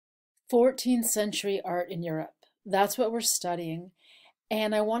14th century art in Europe. That's what we're studying.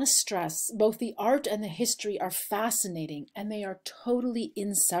 And I want to stress both the art and the history are fascinating and they are totally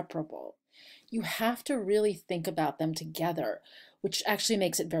inseparable. You have to really think about them together, which actually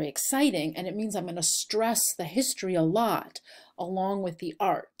makes it very exciting. And it means I'm going to stress the history a lot along with the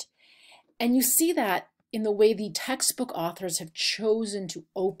art. And you see that in the way the textbook authors have chosen to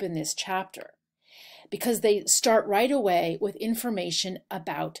open this chapter, because they start right away with information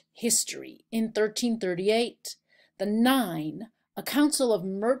about history. In 1338, the Nine, a council of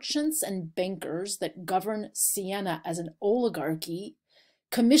merchants and bankers that govern Siena as an oligarchy,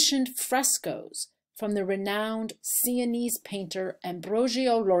 commissioned frescoes from the renowned Sienese painter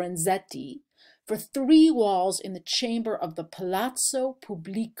Ambrogio Lorenzetti for 3 walls in the chamber of the Palazzo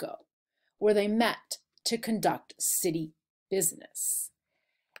Pubblico, where they met to conduct city business.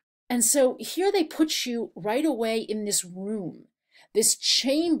 And so here they put you right away in this room, this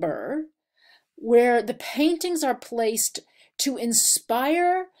chamber where the paintings are placed to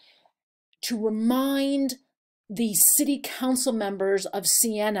inspire, to remind the city council members of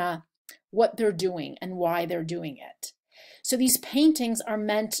Siena what they're doing and why they're doing it. So these paintings are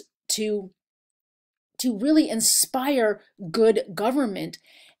meant to really inspire good government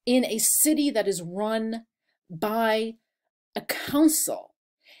in a city that is run by a council.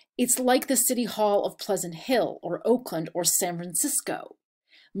 It's like the City Hall of Pleasant Hill or Oakland or San Francisco,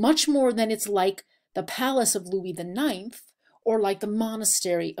 much more than it's like the Palace of Louis IX or like the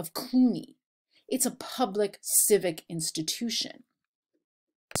Monastery of Cluny. It's a public civic institution.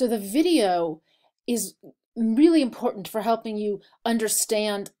 So the video is really important for helping you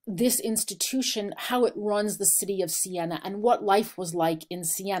understand this institution, how it runs the city of Siena, and what life was like in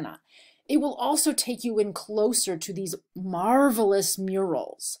Siena. It will also take you in closer to these marvelous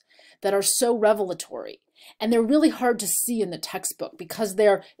murals that are so revelatory. And they're really hard to see in the textbook because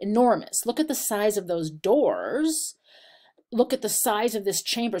they're enormous. Look at the size of those doors. Look at the size of this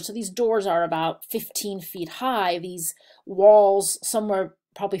chamber. So these doors are about 15 feet high. These walls somewhere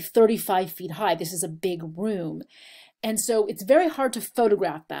probably 35 feet high. This is a big room. And so it's very hard to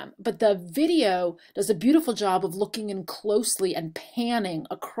photograph them, but the video does a beautiful job of looking in closely and panning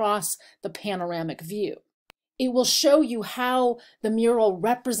across the panoramic view. It will show you how the mural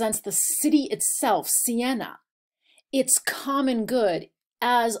represents the city itself, Siena, its common good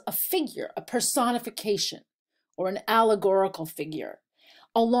as a figure, a personification, or an allegorical figure,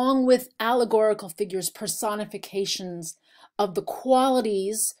 along with allegorical figures, personifications of the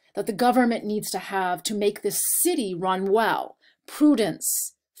qualities that the government needs to have to make this city run well: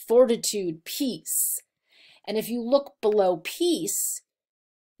 prudence, fortitude, peace. And if you look below peace,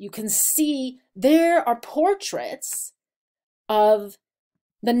 you can see there are portraits of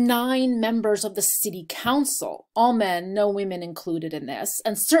the 9 members of the city council, all men, no women included in this.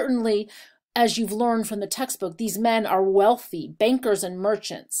 And certainly, as you've learned from the textbook, these men are wealthy, bankers and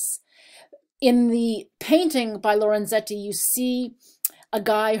merchants. In the painting by Lorenzetti, you see a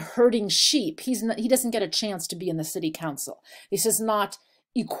guy herding sheep. He doesn't get a chance to be in the city council. This is not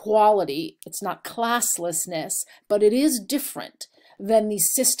equality. It's not classlessness, but it is different than the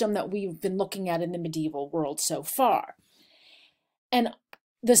system that we've been looking at in the medieval world so far. And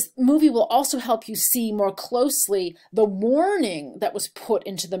this movie will also help you see more closely the warning that was put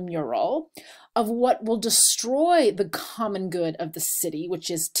into the mural of what will destroy the common good of the city,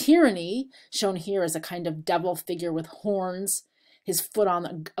 which is tyranny, shown here as a kind of devil figure with horns, his foot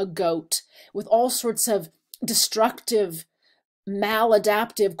on a goat, with all sorts of destructive,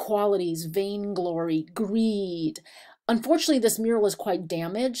 maladaptive qualities, vainglory, greed. Unfortunately, this mural is quite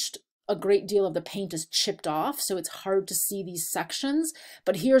damaged. A great deal of the paint is chipped off, so it's hard to see these sections.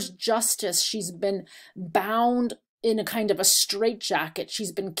 But here's Justice. She's been bound in a kind of a straitjacket.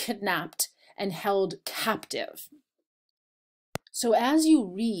 She's been kidnapped and held captive. So as you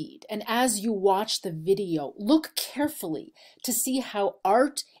read and as you watch the video, look carefully to see how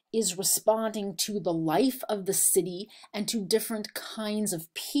art is responding to the life of the city and to different kinds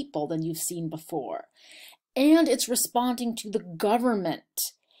of people than you've seen before. And it's responding to the government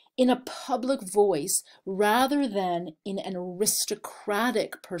in a public voice rather than in an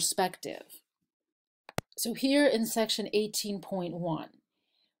aristocratic perspective. So here in section 18.1,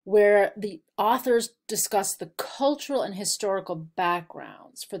 where the authors discuss the cultural and historical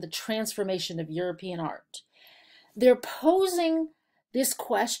backgrounds for the transformation of European art, they're posing this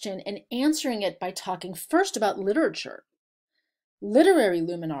question and answering it by talking first about literature. Literary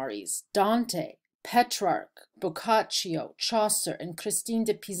luminaries, Dante, Petrarch, Boccaccio, Chaucer, and Christine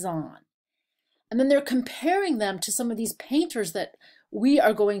de Pizan. And then they're comparing them to some of these painters that we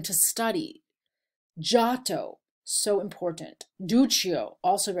are going to study: Giotto, so important. Duccio,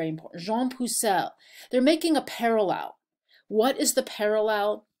 also very important. Jean Pucelle. They're making a parallel. What is the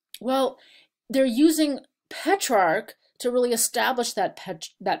parallel? Well, they're using Petrarch to really establish that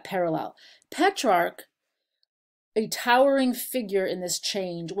parallel. Petrarch, a towering figure in this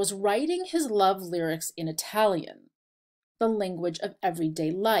change, was writing his love lyrics in Italian, the language of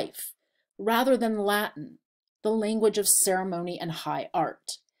everyday life, rather than Latin, the language of ceremony and high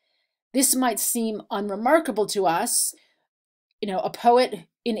art. This might seem unremarkable to us. You know, a poet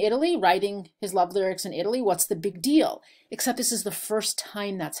in Italy writing his love lyrics in Italy, what's the big deal? Except this is the first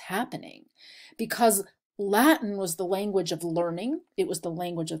time that's happening, because Latin was the language of learning. It was the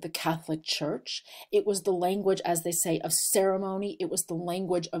language of the Catholic Church. It was the language, as they say, of ceremony. It was the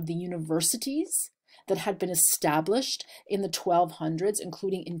language of the universities that had been established in the 1200s,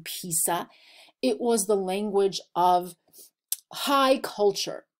 including in Pisa. It was the language of high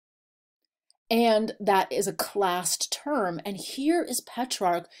culture. And that is a classed term. And here is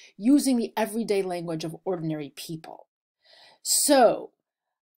Petrarch using the everyday language of ordinary people. So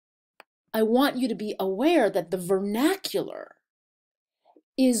I want you to be aware that the vernacular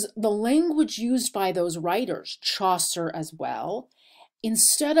is the language used by those writers, Chaucer as well,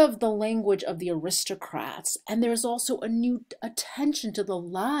 instead of the language of the aristocrats. And there's also a new attention to the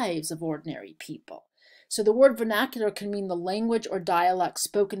lives of ordinary people. So the word vernacular can mean the language or dialect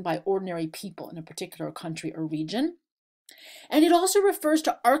spoken by ordinary people in a particular country or region. And it also refers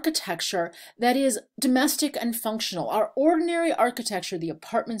to architecture that is domestic and functional. Our ordinary architecture, the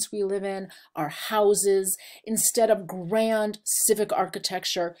apartments we live in, our houses, instead of grand civic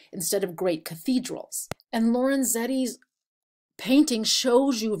architecture, instead of great cathedrals. And Lorenzetti's painting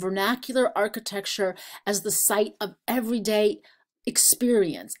shows you vernacular architecture as the site of everyday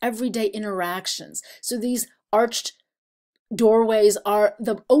experience, everyday interactions. So these arched doorways are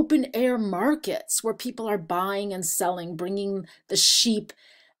the open air markets where people are buying and selling, bringing the sheep,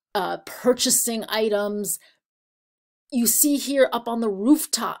 purchasing items. You see here up on the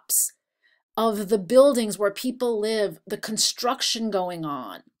rooftops of the buildings where people live, the construction going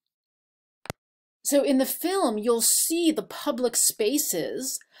on. So in the film, you'll see the public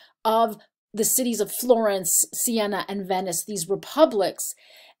spaces of the cities of Florence, Siena, and Venice, these republics,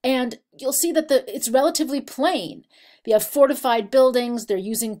 and you'll see that it's relatively plain. They have fortified buildings, they're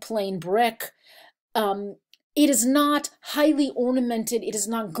using plain brick. It is not highly ornamented, it is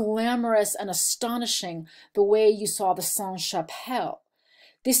not glamorous and astonishing the way you saw the Sainte-Chapelle.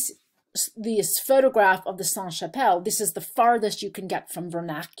 This photograph of the Sainte-Chapelle, this is the farthest you can get from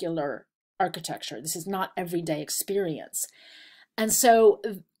vernacular architecture. This is not everyday experience. And so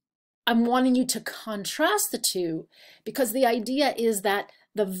I'm wanting you to contrast the two, because the idea is that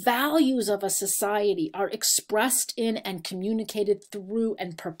the values of a society are expressed in and communicated through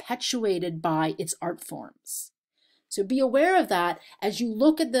and perpetuated by its art forms. So be aware of that as you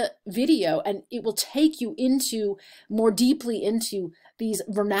look at the video, and it will take you into more deeply into these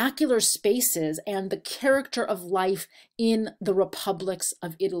vernacular spaces and the character of life in the republics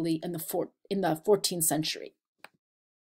of Italy in the 14th century.